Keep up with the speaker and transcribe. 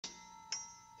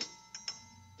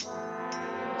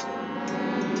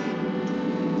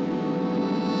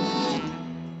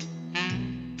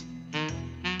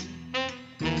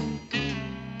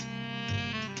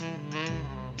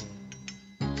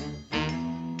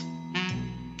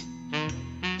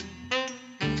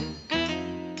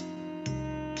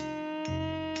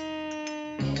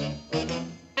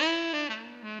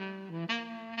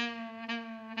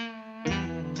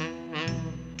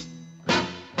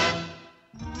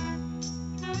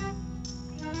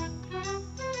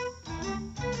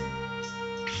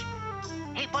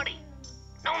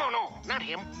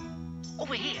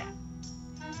over here.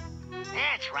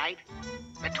 That's right.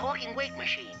 The talking weight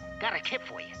machine. Got a tip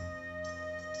for you.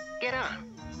 Get on.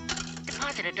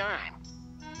 Deposit a dime.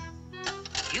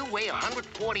 You weigh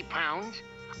 140 pounds,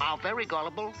 are very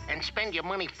gullible, and spend your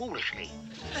money foolishly.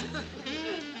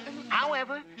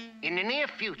 However, in the near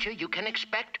future, you can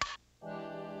expect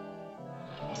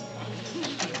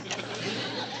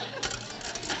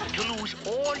to lose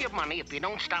all your money if you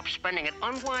don't stop spending it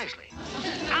unwisely.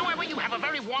 However, you have a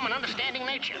very warm and understanding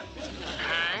nature.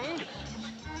 Kind,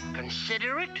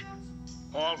 considerate,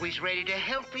 always ready to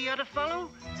help the other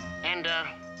fellow. And,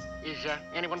 is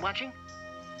anyone watching?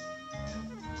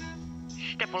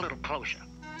 Step a little closer.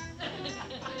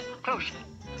 Closer.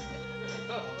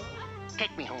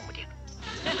 Take me home with you.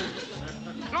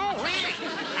 No, really.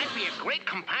 I'd be a great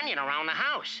companion around the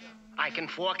house. I can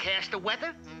forecast the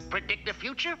weather, predict the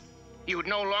future. You would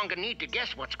no longer need to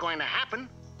guess what's going to happen.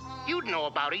 You'd know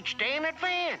about each day in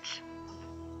advance.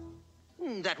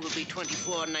 That will be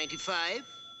 $24.95.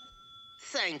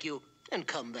 Thank you, and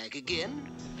come back again.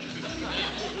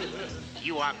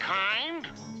 You are kind,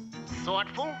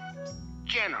 thoughtful,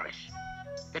 generous.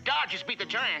 The Dodgers beat the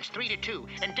Giants 3-2,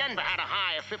 and Denver had a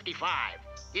high of 55.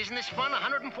 Isn't this fun,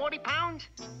 140 pounds?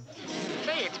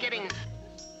 Say, it's getting...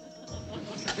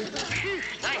 Phew,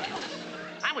 thank you.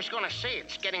 I was gonna say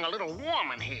it's getting a little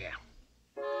warm in here.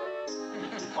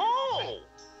 Oh!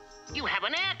 You have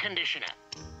an air conditioner.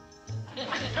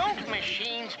 Don't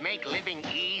machines make living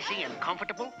easy and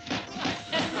comfortable?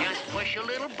 Just push a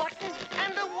little button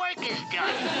and the work is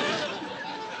done.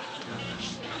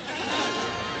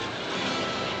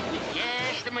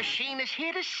 Yes, the machine is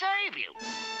here to serve you.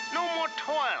 No more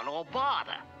toil or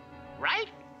bother, right?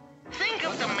 Think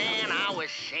of the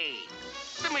man-hours saved.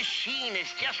 The machine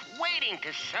is just waiting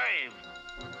to serve.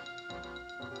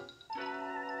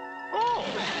 Oh,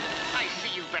 I see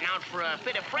you've been out for a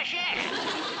bit of fresh air.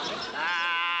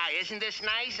 Ah, isn't this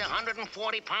nice,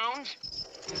 140 pounds?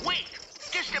 Wait,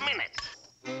 just a minute.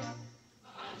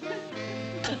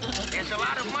 There's a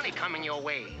lot of money coming your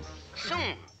way.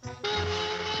 Soon.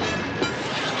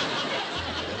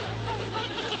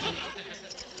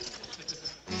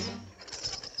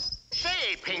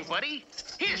 Say, Pink Buddy,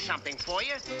 here's something for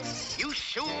you. You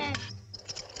soon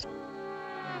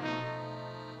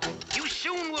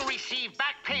will receive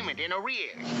back payment in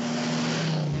arrears.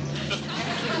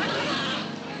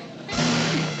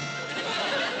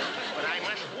 But I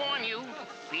must warn you,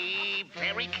 be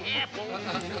very careful.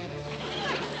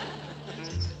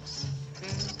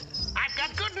 I've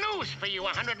got good news for you,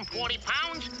 140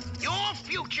 pounds. Your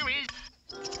future is...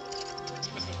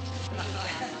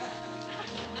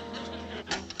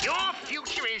 Your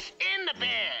future is in the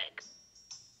bag.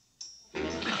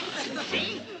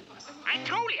 See? I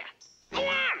told you. Go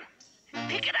on.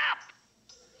 Pick it up.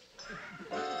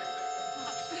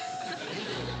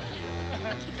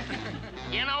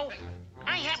 You know,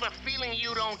 I have a feeling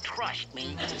you don't trust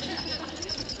me.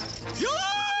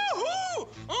 Yahoo!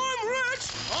 I'm rich!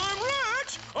 I'm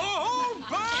rich! A whole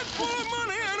bag full of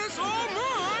money and it's all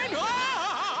mine!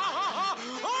 Ah!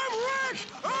 I'm rich!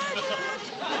 I'm rich!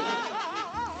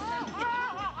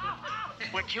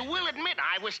 But you will admit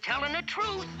I was telling the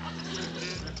truth.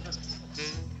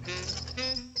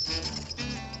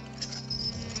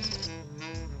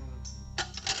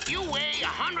 You weigh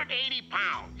 180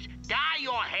 pounds, dye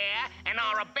your hair, and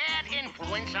are a bad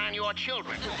influence on your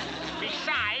children.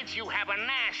 Besides, you have a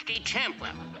nasty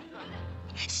temper.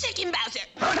 Second, Bowser.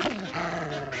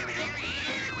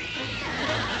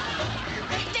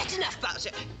 That's enough,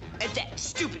 Bowser. That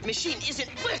stupid machine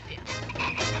isn't worth it.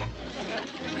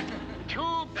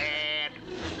 Too bad.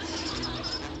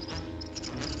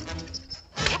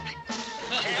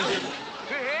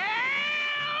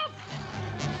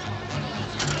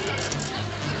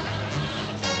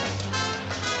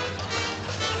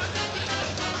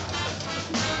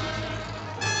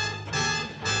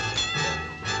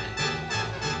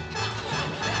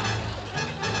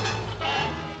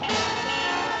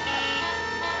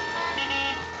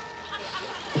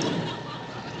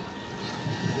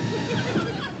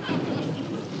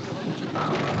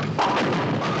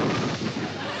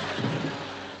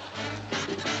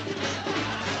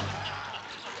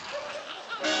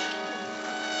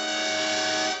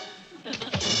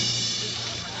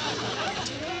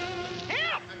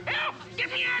 Help! Help! Get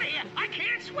me out of here! I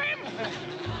can't swim!